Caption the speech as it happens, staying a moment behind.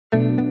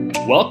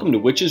Welcome to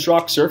Witches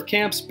Rock Surf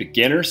Camp's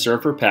Beginner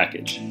Surfer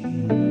Package.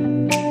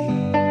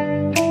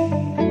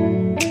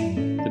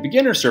 The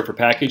Beginner Surfer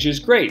Package is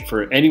great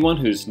for anyone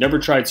who's never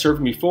tried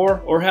surfing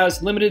before or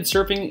has limited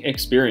surfing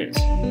experience.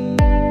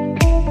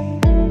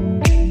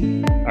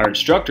 Our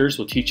instructors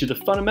will teach you the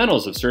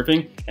fundamentals of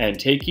surfing and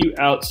take you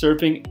out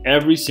surfing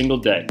every single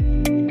day.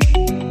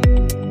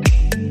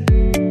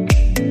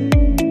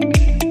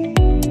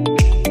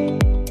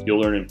 You'll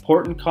learn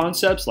important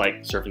concepts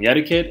like surfing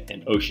etiquette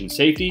and ocean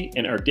safety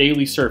in our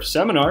daily surf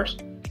seminars,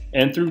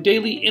 and through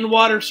daily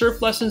in-water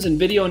surf lessons and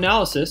video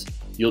analysis,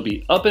 you'll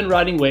be up and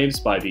riding waves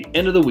by the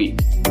end of the week.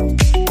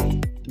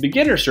 The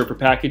Beginner Surfer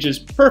Package is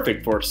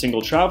perfect for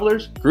single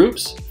travelers,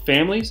 groups,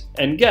 families,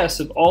 and guests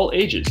of all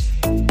ages.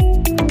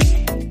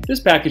 This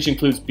package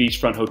includes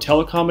beachfront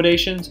hotel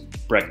accommodations,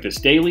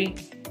 breakfast daily,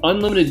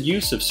 unlimited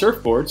use of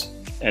surfboards,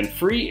 and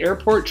free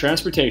airport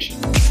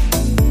transportation.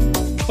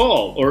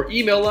 Call or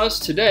email us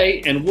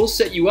today and we'll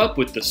set you up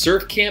with the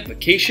surf camp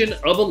vacation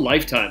of a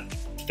lifetime.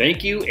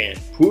 Thank you and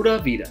Pura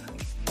Vida.